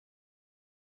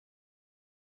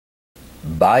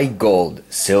Buy gold,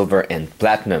 silver, and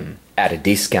platinum at a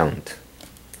discount.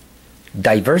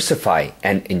 Diversify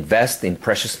and invest in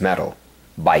precious metal.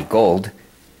 Buy gold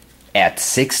at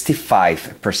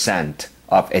 65%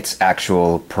 of its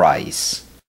actual price.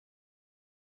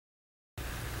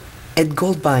 At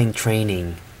Gold Buying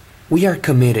Training, we are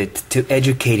committed to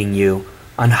educating you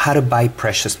on how to buy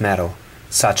precious metal,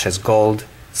 such as gold,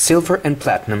 silver, and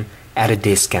platinum at a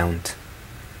discount.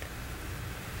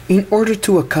 In order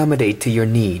to accommodate to your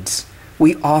needs,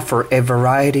 we offer a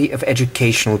variety of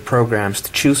educational programs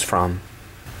to choose from.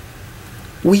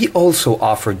 We also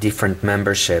offer different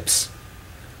memberships.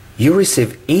 You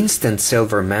receive instant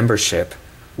silver membership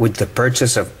with the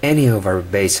purchase of any of our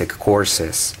basic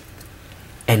courses.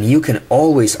 And you can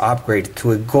always upgrade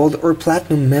to a gold or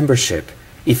platinum membership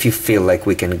if you feel like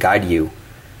we can guide you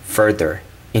further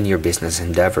in your business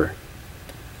endeavor,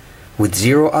 with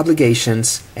zero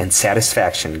obligations and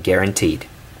satisfaction guaranteed.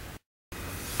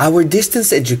 Our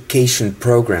distance education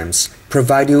programs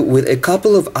provide you with a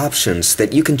couple of options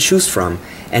that you can choose from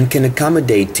and can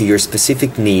accommodate to your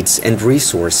specific needs and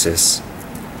resources.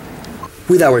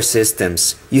 With our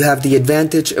systems, you have the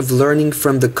advantage of learning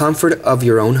from the comfort of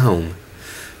your own home.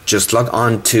 Just log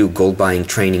on to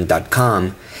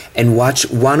goldbuyingtraining.com and watch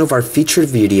one of our featured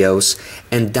videos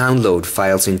and download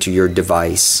files into your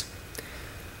device.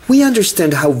 We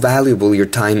understand how valuable your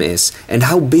time is and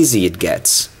how busy it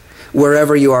gets.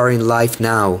 Wherever you are in life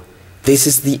now, this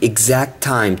is the exact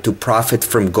time to profit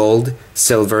from gold,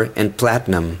 silver, and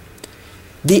platinum.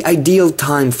 The ideal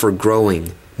time for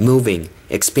growing, moving,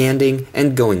 expanding,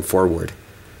 and going forward.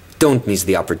 Don't miss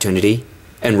the opportunity.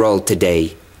 Enroll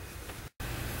today.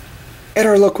 At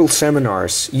our local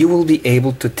seminars, you will be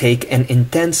able to take an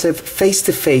intensive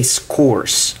face-to-face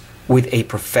course with a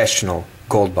professional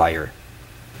gold buyer.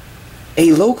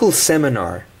 A local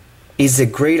seminar is a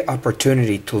great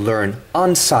opportunity to learn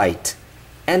on-site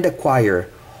and acquire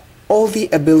all the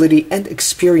ability and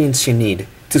experience you need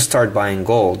to start buying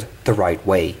gold the right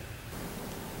way.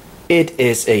 It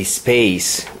is a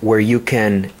space where you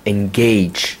can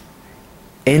engage,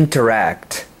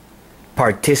 interact,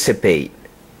 participate,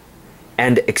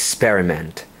 and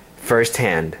experiment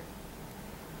firsthand.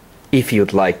 If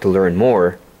you'd like to learn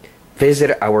more,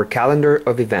 visit our calendar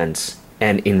of events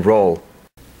and enroll.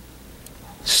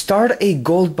 Start a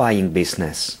gold buying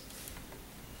business.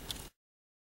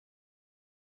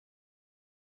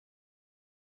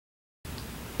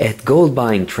 At Gold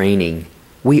Buying Training,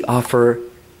 we offer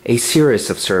a series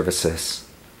of services.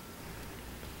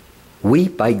 We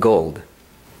buy gold.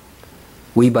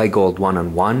 We buy gold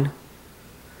one-on-one.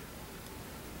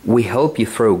 We help you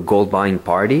throw gold buying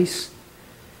parties,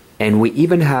 and we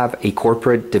even have a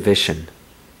corporate division.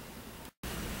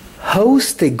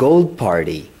 Host a gold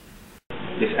party.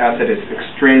 This asset is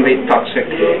extremely toxic.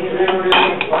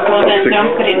 Well, then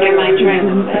don't put it near my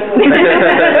trailer.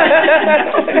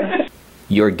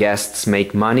 Your guests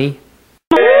make money.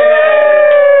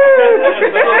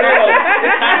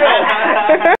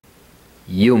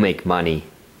 You make money.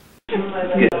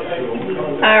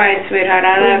 All right, sweetheart,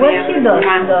 I love you.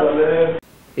 Come on.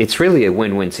 It's really a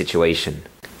win-win situation.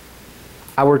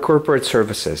 Our corporate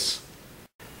services.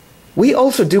 We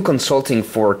also do consulting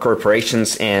for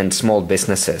corporations and small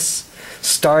businesses,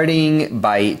 starting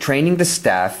by training the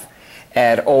staff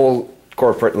at all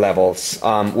corporate levels.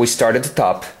 We start at the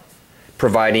top,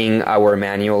 providing our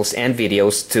manuals and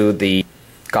videos to the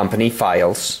company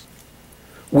files.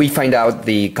 We find out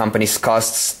the company's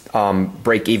costs,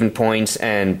 break-even points,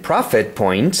 and profit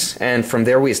points, and from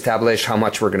there we establish how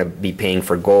much we're going to be paying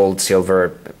for gold,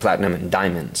 silver, platinum, and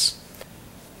diamonds.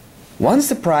 Once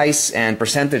the price and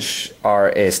percentage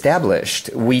are established,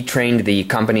 we train the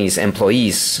company's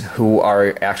employees who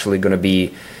are actually going to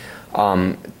be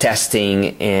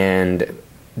testing and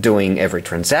doing every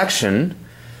transaction.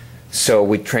 So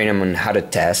we train them on how to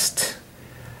test,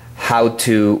 how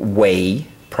to weigh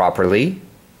properly,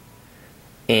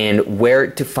 and where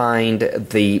to find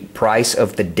the price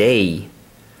of the day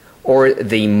or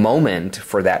the moment,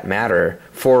 for that matter,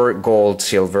 for gold,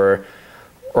 silver,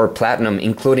 or platinum,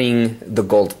 including the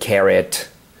gold carat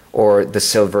or the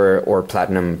silver or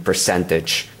platinum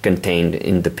percentage contained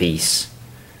in the piece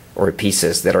or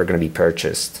pieces that are going to be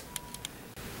purchased.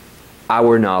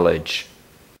 Our knowledge.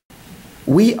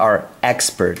 We are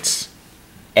experts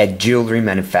at jewelry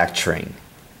manufacturing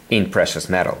in precious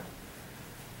metal.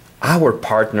 Our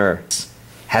partner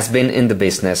has been in the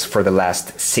business for the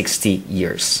last 60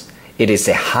 years. It is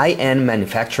a high-end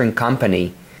manufacturing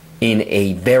company in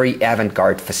a very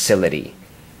avant-garde facility.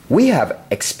 We have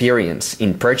experience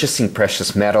in purchasing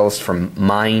precious metals from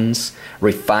mines,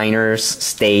 refiners,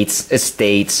 states,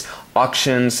 estates,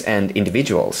 auctions, and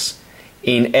individuals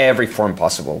in every form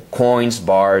possible: coins,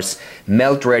 bars,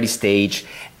 melt-ready stage,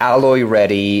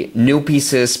 alloy-ready, new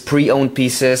pieces, pre-owned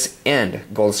pieces, and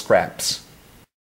gold scraps.